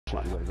Now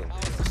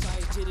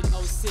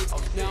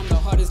I'm the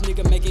hardest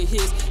nigga making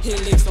hits. Hit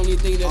licks, only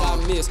thing that I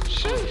miss.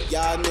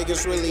 Y'all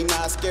niggas really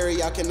not scary,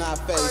 y'all cannot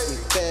face me.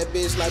 Bad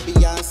bitch like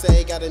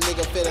Beyonce, got a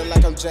nigga feeling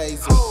like I'm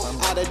Jay-Z.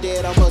 I done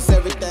did almost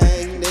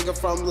everything, nigga,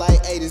 from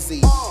like A to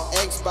Z.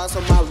 Xbox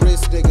on my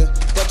wrist, nigga,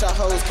 but y'all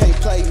hoes can't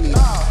play me.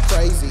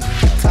 Crazy,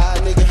 tie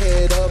a nigga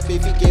head up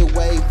if he get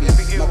wavy.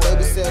 My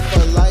baby said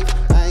for life,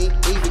 I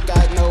ain't even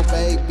got no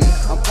baby.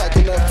 I'm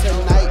packing up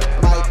tonight,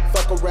 might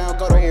fuck around,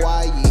 go to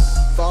Hawaii.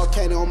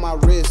 Volcano on my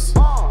wrist,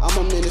 I'm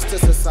a menace to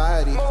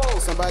society.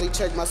 Somebody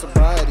check my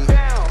sobriety.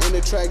 In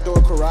the track door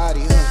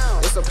karate,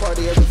 it's a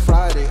party every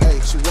Friday. Ay,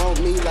 she want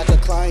me like a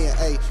client.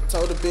 Ay,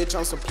 told the bitch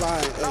I'm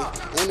supplying. Ay,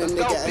 and the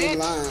nigga ain't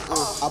lying.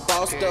 I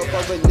bossed up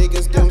over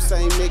niggas, them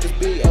same niggas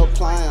be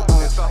applying.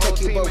 Can't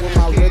keep up with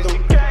my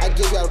rhythm. I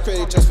give y'all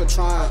credit just for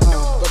trying.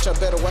 But y'all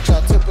better watch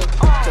y'all temper,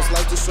 cause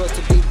life too short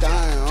to be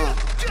dying.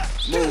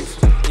 Move.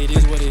 It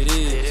is what it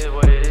is.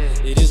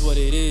 It is what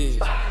it is.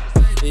 It is what it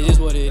is. It is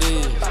what it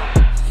is.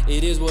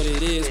 It is what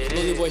it is.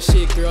 Bully boy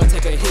shit, girl,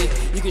 take a hit.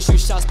 You can shoot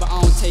shots, but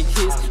I don't take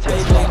hits.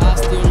 Baby, I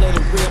still let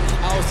it rip.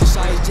 I was the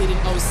shyest jit in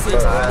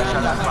 06. Now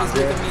I'm the hardest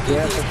nigga making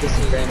hits. That's a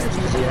disadvantage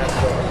because you have to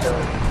go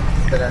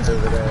that ends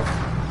over there.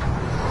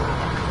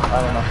 I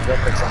don't know.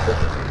 They'll pick something.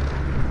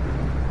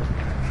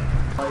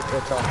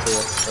 We'll talk to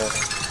it, but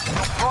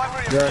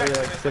you're already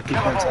like 50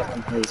 points up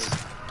in pace.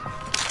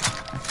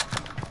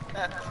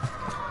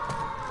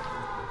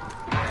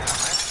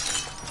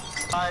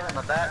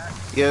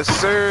 Yes,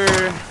 sir.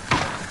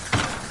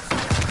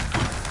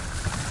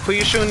 Who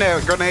you shooting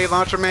at? Grenade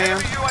launcher, man?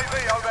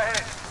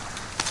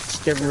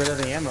 Just getting rid of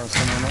the ammo.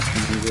 Someone else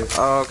can do it.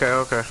 Oh, okay,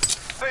 okay.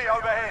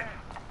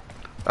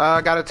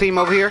 Got a team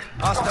over here.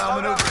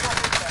 Hostile maneuver.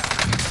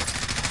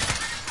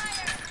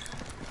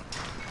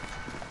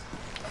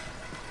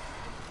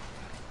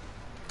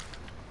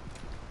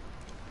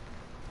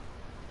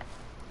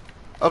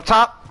 Up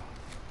top.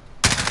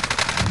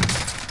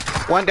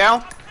 One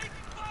down.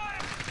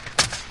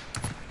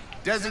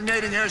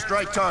 Designating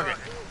airstrike target.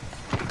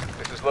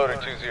 This is loader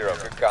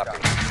 2-0. Good copy.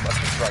 Let's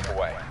just strike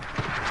away.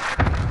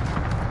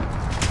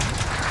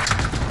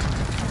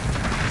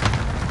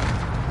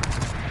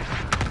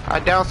 I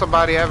downed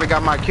somebody. I haven't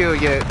got my kill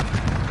yet.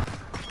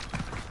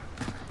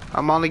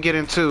 I'm only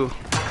getting 2.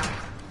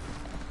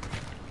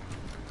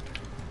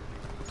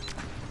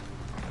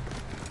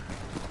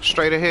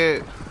 Straight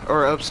ahead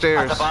or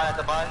upstairs. At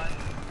the buy.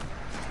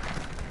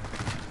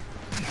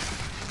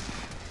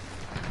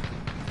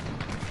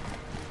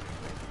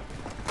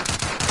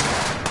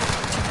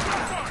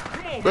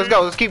 Let's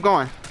go. Let's keep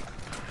going.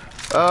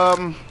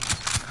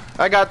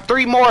 I got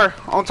 3 more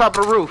on top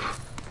of the roof.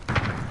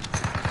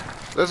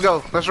 Let's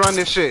go. Let's run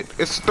this shit.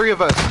 It's 3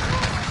 of us.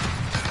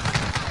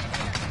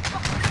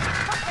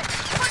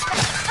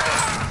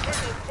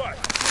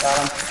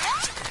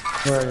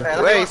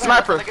 Hey,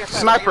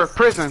 sniper,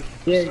 prison.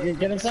 Yeah,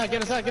 get inside. I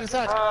can't,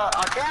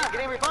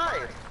 get him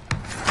revived.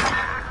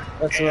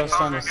 That's what I was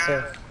trying to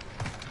say.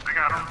 I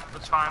got him,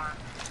 that's fine.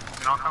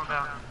 They don't come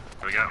down.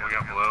 We got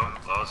below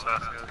as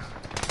fast as.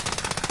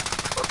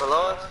 What,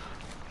 below us?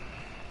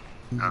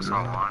 That's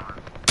not one.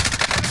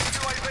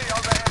 UAV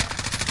overhead.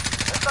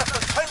 There's less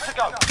than 10 to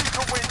go. You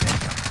can win.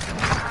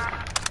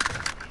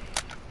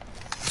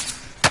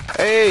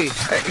 Hey,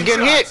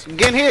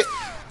 getting hit.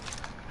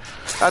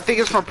 I think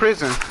it's from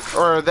prison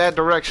or that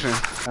direction.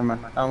 Never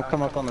mind. I'll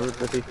come up on the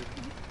roof with you.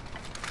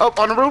 Oh,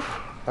 on the roof?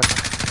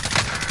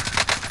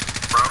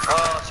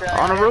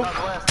 On the roof?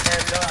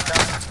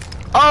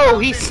 Oh,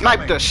 he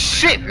sniped the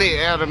shit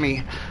out of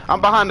me.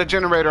 I'm behind the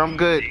generator. I'm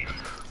good.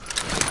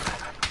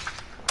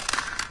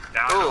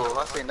 Ooh,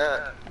 I seen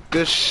that.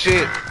 Good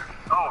shit.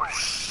 Oh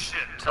shit.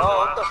 Oh,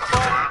 what the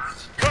fuck?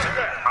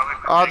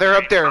 Oh, they're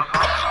up there.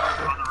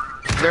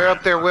 They're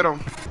up there with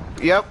them.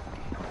 Yep.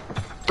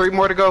 3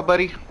 more to go,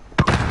 buddy.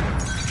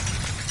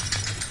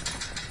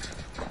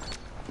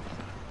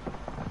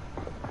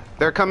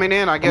 They're coming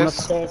in, I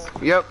guess.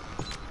 Yep.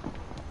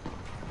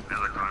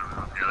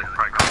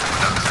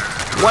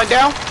 One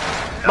down.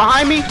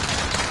 Behind me.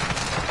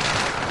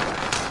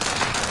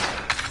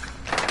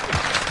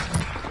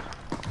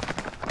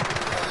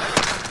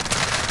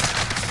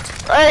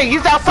 Hey,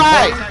 he's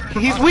outside.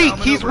 He's weak.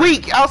 He's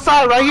weak.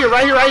 Outside, right here.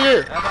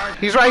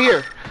 He's right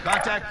here.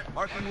 Contact.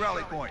 Marking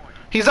rally point.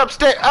 He's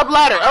upstairs. Up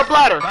ladder.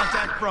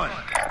 Contact front.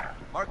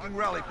 Marking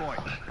rally point.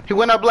 He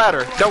went up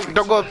ladder. Don't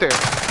go up there.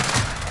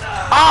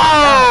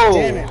 Oh!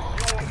 Damn it.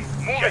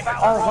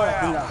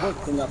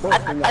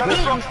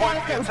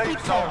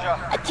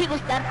 A ti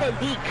gustarte el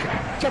dick,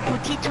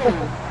 chaputito.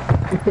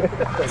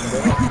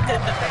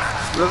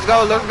 Let's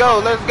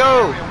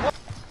go.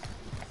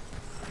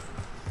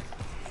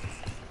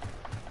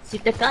 Si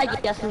te calles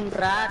hace un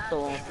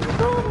rato.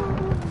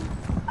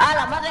 ¡A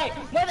la madre!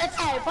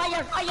 ¡Muévete!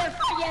 ¡Fire!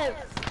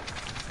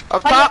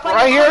 Up top,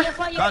 right here.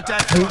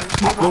 Contact.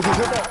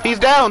 He's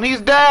down.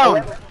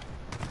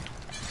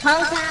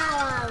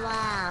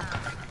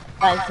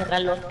 Para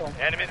encerrar los ojos.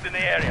 Enemies in the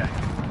area.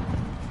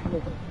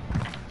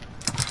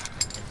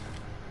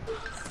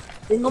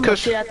 Tengo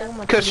mochila.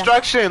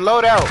 Construction,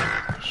 load out.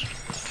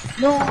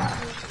 No.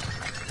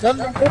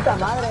 ¿Dónde? Puta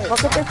madre. ¿Por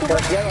qué te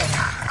subes?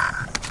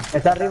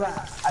 Está arriba,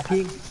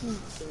 aquí.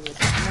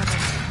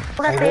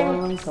 Apúrate.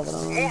 Moving.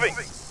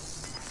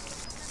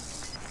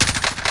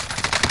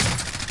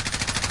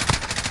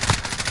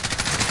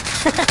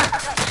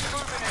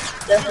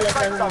 Ya se le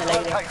está dando en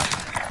el aire.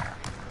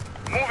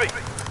 Moving.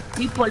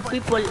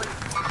 People.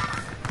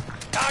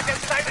 Target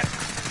sighted.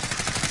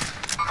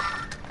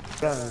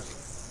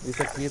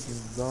 Dice aquí,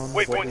 don't.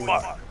 Waypoint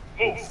mark.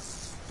 Move.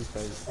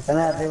 Están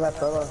arriba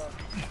todos.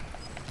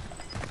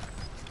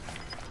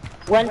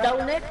 One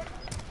downer.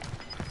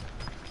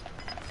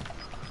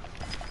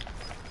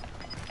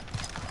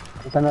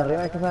 ¿Están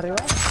arriba? ¿Estás arriba?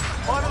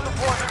 Final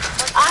deployment.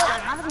 Ah,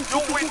 la madre, sí,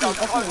 Your sí, window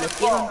casi me closing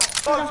metieron.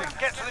 fast. Closing.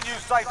 Get to the new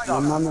safe No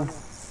zone. mames,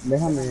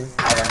 déjame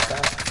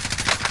avanzar.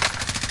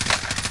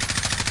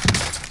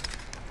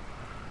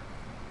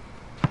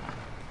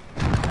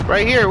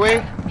 Right here,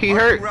 Way. He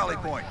hurt. Rally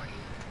point.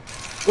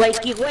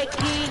 Wakey.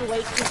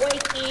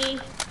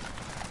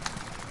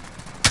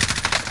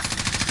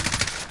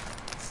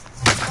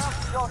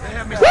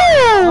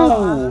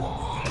 Woo!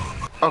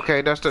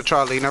 Okay, that's the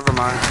Charlie. Never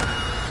mind.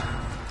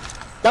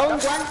 Down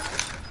one.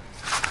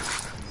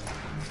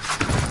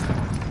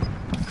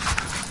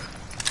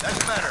 That's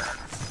better.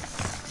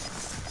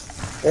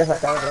 Voy a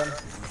sacar el dron.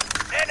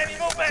 Enemy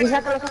movement. Sí,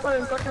 sácalo,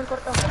 en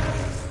corto.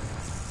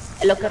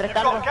 En lo que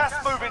recargo. Got gas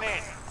moving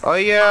in. Oh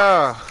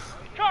yeah.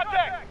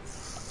 Contact.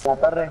 La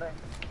torre.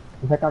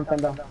 Me está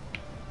campeando.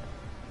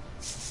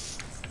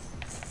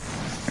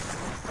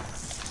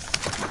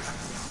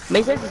 Me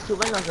dice si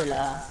suben los de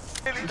la...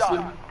 Nearly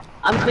done.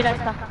 Ah, mira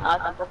esta. Ah,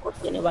 tampoco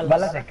tiene balas.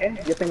 ¿Balas de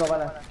qué? Yo tengo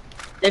balas.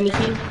 De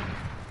misil.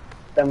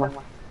 Toma.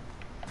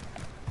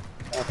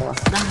 Toma.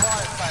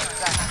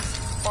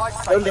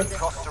 ¿Dónde?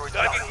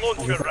 Target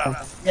launcher round.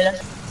 De las...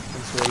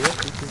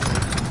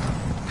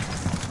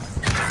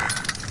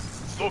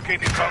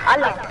 Located from.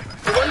 ¡Hala!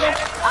 ¿Dónde?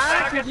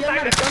 Ah, subió,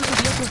 maratón,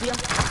 subió.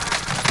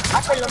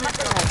 Mátelo.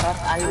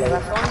 Ahí le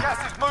razón. Gas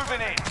is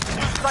moving in.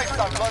 New safe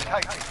zone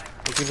located.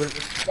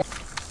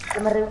 Que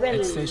me revive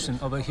el... Station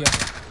over here.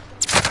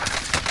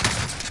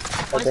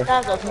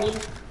 Cuesta 2000.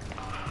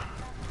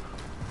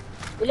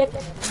 Dile que...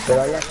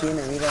 Pero hay aquí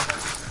enemigos.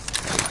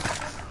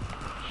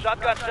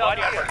 Shotgun shot.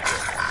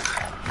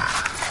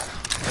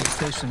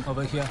 Station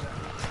over here.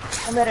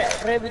 Que me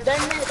revive,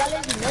 dale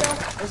dinero.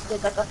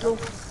 Cataflu.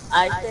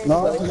 A este...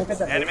 No, no que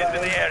te Enemies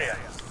in the area.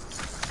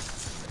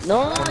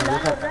 No, dale,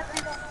 rápido.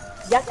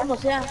 Ya como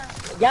sea.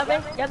 Ya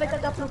ve,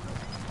 Cataflu.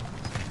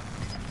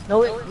 No,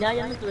 güey, ya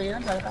me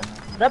estuvieron salgando.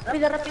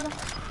 Rápido.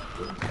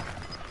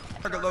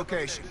 Target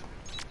location.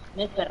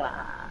 Me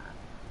perra.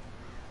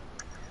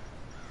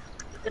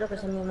 Creo que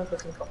es el mismo que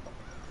 5.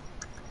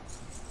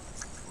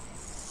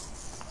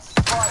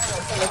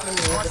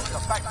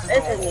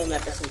 Ese es mi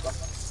MP5.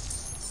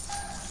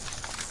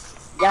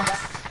 Ya.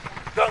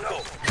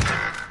 Jungle.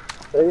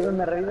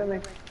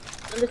 Revíveme.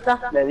 ¿Dónde está?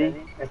 Le di.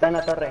 Está en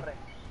la torre.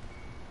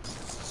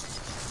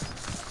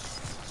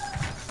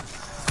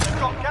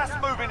 Got gas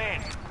moving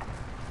in.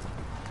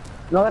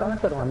 ¿No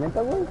agarras tu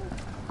herramienta, güey?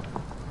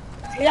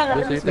 Sí,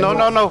 agarré.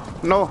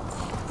 No.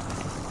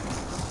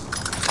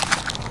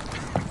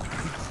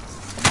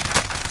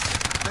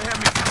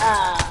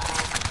 Ah,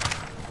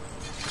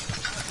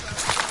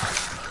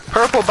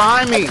 Purple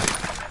behind me.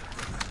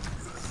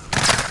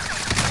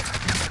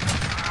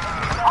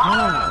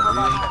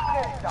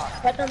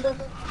 faltan 2.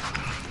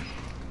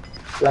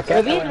 La que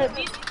Revive.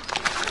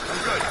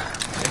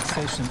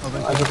 Station over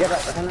a here. la izquierda,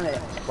 déjale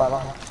para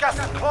abajo. Gas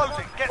is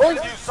closing. Get to Uy,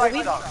 the new safe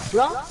revive. zone.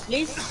 Bro,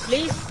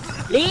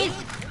 please.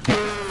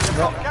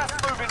 Got gas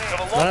moving in. Got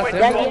a long way to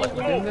Ya go.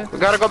 viene. We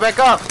gotta go back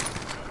up.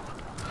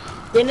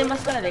 Tiene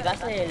máscara de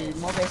gas el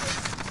MOVEZ.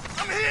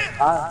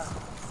 Ah,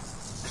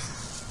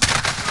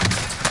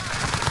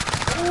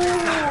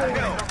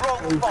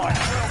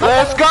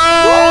 Let's go!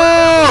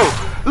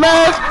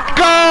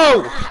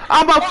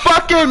 I'm a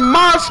fucking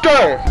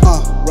monster.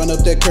 Run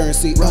up that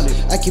currency,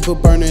 I keep a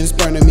burner, it's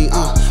burning me,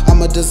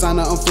 I'm a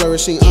designer, I'm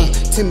flourishing,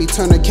 Timmy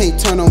Turner can't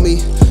turn on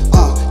me,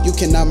 you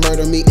cannot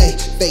murder me,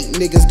 fake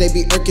niggas, they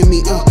be irking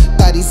me,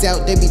 bodies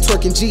out, they be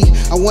twerking G,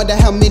 I wonder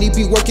how many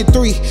be working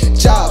 3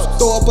 jobs,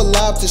 throw up a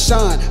lob to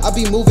shine, I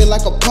be moving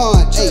like a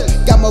pawn,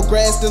 got more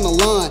grass than a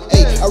lawn,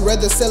 I'd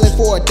rather sell it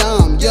for a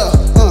dime, yeah,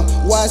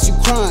 why is you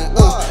crying,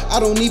 I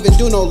don't even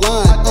do no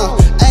line,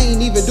 I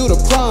ain't even do the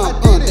prom,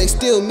 they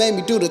still made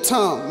me do the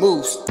time,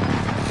 moves.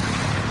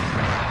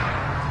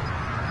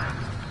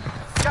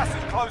 Gas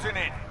is closing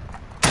in.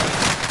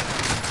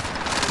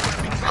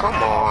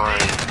 Come on.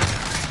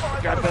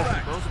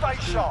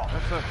 Stay sharp.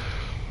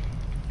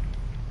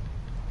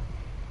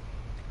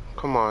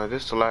 Come on,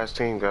 this is the last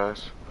team,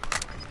 guys.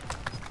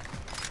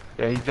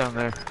 Yeah, he's down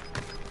there.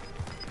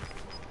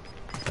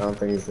 I don't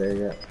think he's there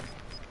yet.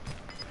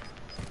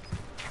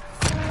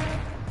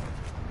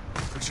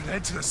 We should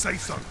head to the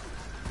safe zone.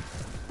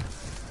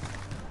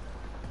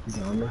 He's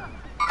on me.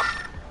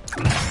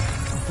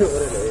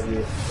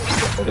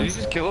 Did he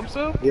just kill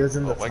himself? He was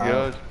in the Oh my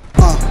god.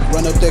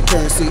 Run up that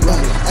currency,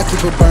 I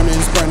keep it burning,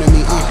 it's burning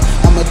me,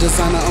 I'm a a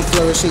designer, I'm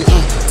flourishing,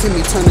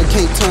 Timmy Turner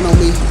can't turn on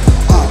me,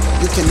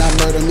 you cannot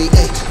murder me,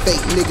 fake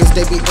niggas,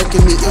 they be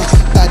irking me,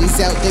 bodies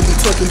out, they be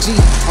twerking G,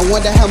 I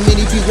wonder how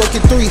many be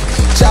working 3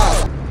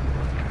 jobs.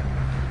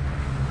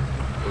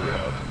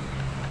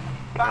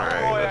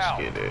 Alright, let's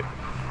get it.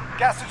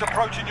 Gas is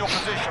approaching your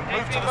position.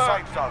 Move to the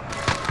safe zone.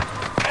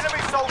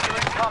 Enemy soldier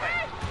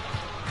incoming.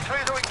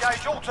 Clear to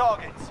engage all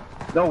targets.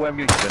 No way I'm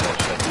getting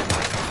finished.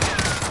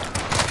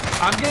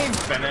 I'm getting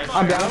finished.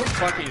 I'm down.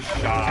 Fucking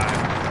shot.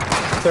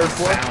 3rd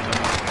floor.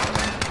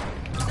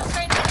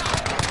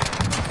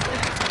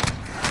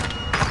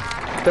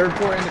 Third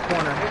floor in the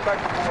corner. Get back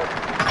to forward.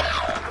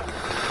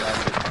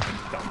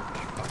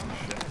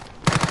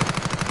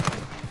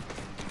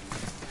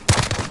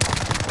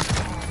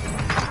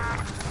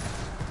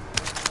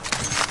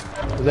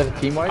 Is that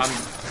a team wipe?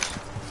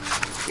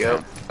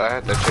 Yep, I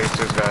had to chase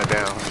this guy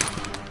down.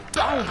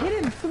 I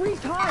hit him 3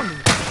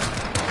 times!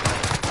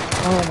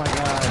 Oh my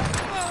god.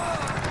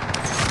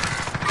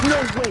 No,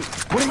 wait!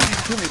 What are you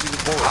doing with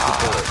these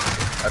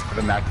bullets? I put a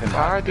max in.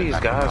 How are these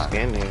guys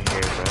getting in here,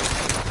 bro?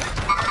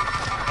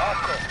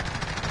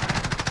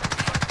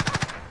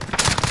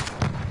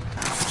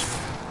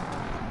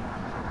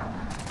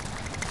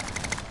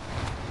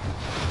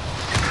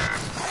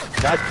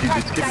 That dude,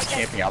 this kid is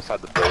camping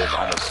outside the building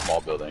on those small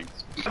buildings.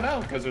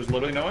 No, because there's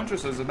literally no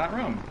entrances in that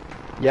room.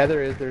 Yeah,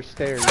 there is. There's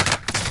stairs.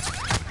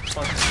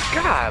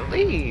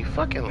 Golly,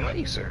 fucking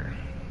laser.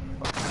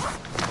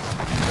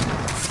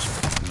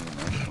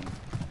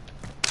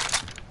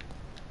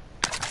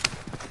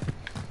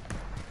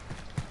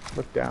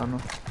 Look down.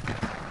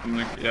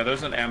 Yeah,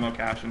 there's an ammo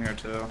cache in here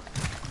too.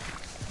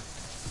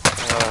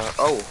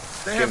 Oh,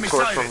 getting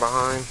torched from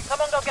behind.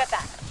 Someone go get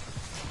that.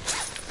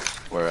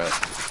 Where at?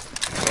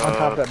 On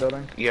top of that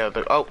building. Yeah,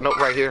 oh, no,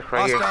 right here,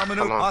 right here. Come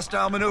on.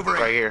 Hostile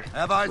maneuvering. Right here.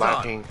 Have eyes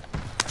Locking.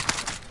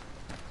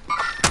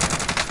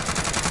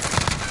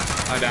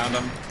 I downed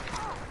him.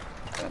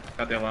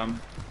 Got the alarm.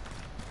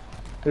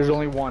 There's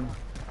only one.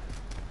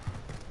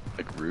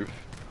 Like roof?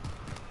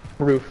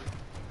 Roof.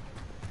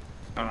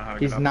 I don't know how to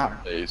He's get up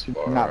not. there. He's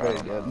far. Not very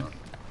good.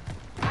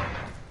 I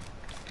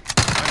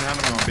didn't have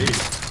him on B. I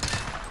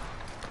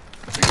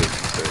think it's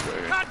the third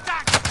right here.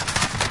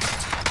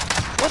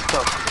 What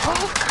the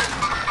fuck?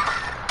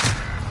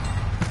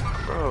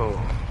 Bro. I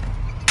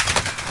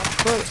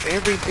put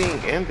everything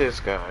in this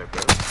guy,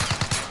 bro.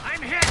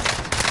 I'm hit.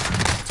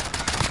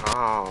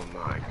 Oh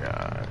my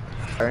god.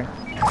 Sorry.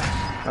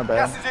 Not bad.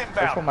 Gas is inbound.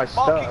 That's for my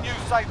Marking stuff. new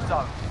safe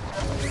zone.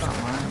 It's not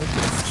mine. This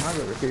is mine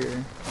over here.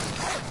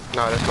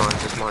 No, that's mine,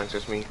 just mine,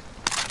 just me.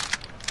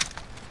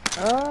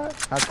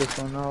 Not this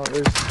one. No,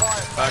 there's.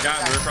 I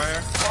got roof right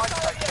here.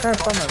 Trying to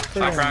find my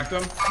I cracked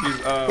him. He's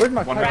Where's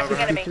my one Type over.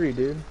 63,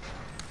 dude?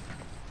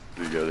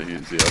 Do you go to the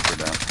up or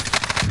down?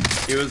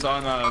 He was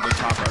on the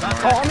top right mark.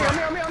 Oh, on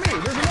me!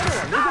 There's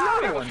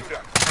another one!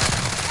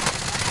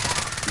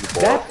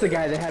 That's the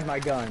guy that had my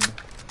gun.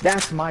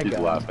 That's my He's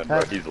gun. laughing,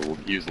 bro.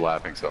 He was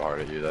laughing so hard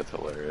at you. That's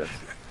hilarious.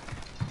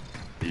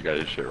 You got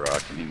his shit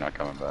rocked and he's not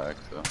coming back.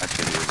 So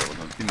actually, he was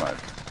him. He might,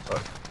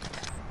 but.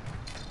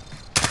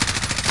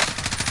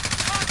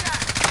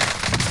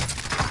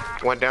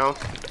 One down,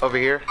 over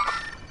here.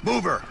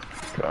 Mover.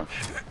 Okay.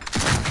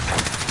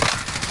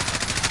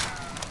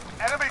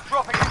 Enemy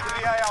dropping into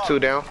the AR. 2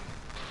 down.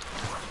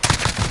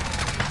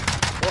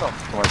 What up?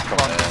 Somebody's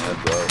coming in.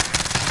 Heads up.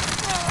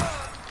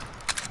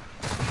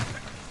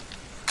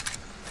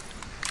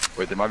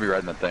 Wait, they might be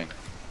riding that thing.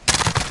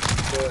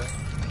 Yeah.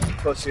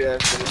 Pussy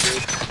ass little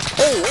dude.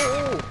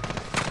 Oh!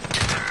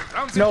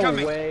 No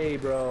way,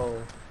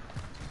 bro.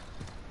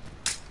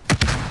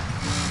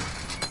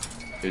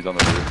 He's on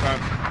the roof.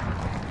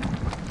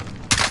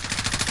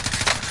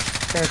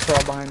 Gonna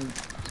crawl behind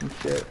some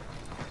shit.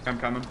 I'm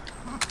coming.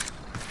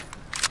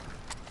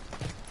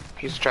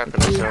 He's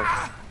trapping himself.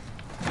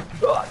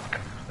 I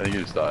think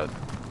he just died.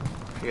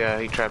 Yeah,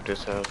 he trapped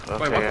himself.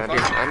 Wait, Okay, what the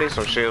fuck? I need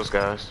some shields,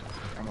 guys.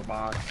 I'm a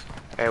box.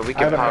 Hey, we I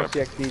can have an pop.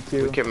 RCXD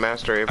too. We can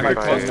master I got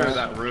everybody. close to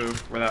that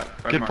roof where that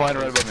red Kid mark flying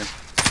is. right above me.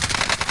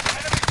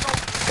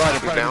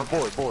 He's down.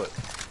 Bullet.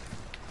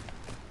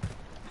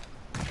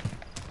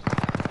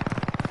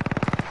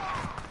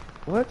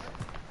 What?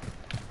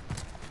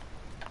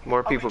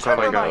 More people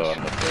coming Oh, up.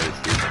 in the face,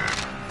 dude.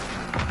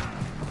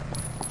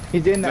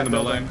 He's in He's that in the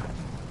building.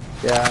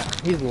 Yeah,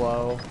 he's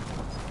low.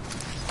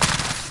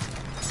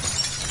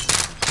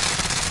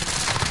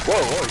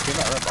 Whoa, he came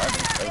out right behind me.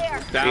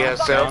 Down, He has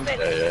down. self.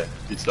 Yeah.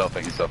 He's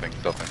selfing.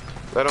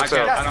 Let him I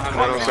self. can't- I don't have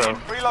Let him any self.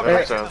 Relocating Let him to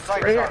the self. safe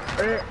Right here, zone.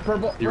 right here,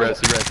 purple. He res.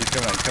 He's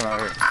coming out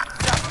here.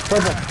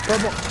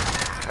 Purple.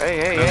 Hey,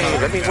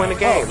 let me win the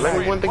game. Let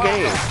me win the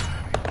game.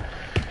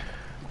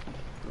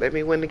 Let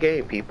me win the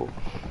game, people.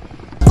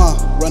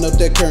 Run up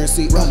that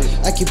currency,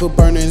 I keep a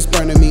burner, it's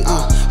burning me,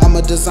 I'm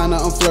a designer,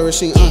 I'm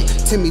flourishing,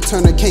 Timmy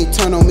Turner can't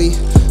turn on me,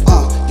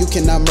 you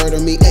cannot murder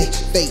me,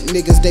 fake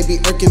niggas, they be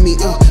irking me,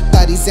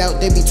 bodies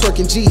out, they be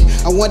twerking G,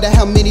 I wonder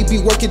how many be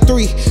working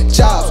 3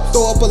 jobs,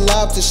 throw up a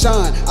lob to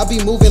shine, I be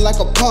moving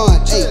like a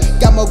pawn,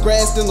 got more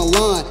grass than a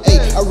lawn,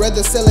 I'd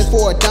rather sell it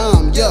for a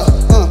dime, yeah,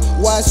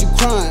 why is you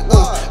crying?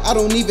 I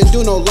don't even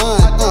do no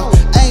line.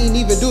 I ain't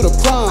even do the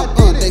prime.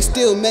 They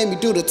still made me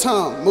do the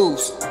time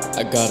moves.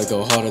 I gotta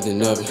go harder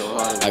than ever.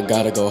 I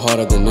gotta go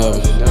harder than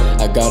ever.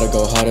 I gotta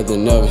go harder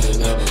than ever.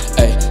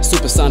 Ay,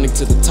 supersonic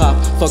to the top.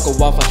 Fuck a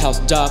Waffle House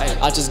job.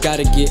 I just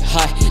gotta get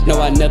high.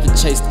 No, I never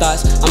chase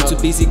thoughts. I'm too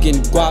busy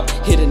getting guap.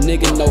 Hit a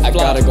nigga, no flop. I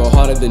gotta go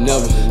harder than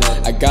ever.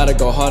 I gotta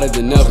go harder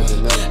than ever.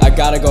 I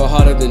gotta go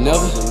harder than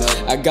ever.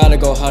 I gotta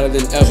go harder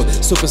than ever.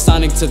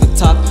 Supersonic to the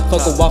top.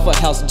 Fuck a Waffle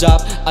House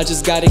job. I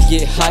just gotta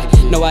get high.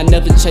 No, I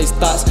never chase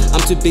thoughts.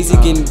 I'm too busy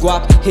getting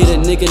guap. Hit a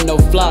nigga, no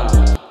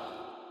flop.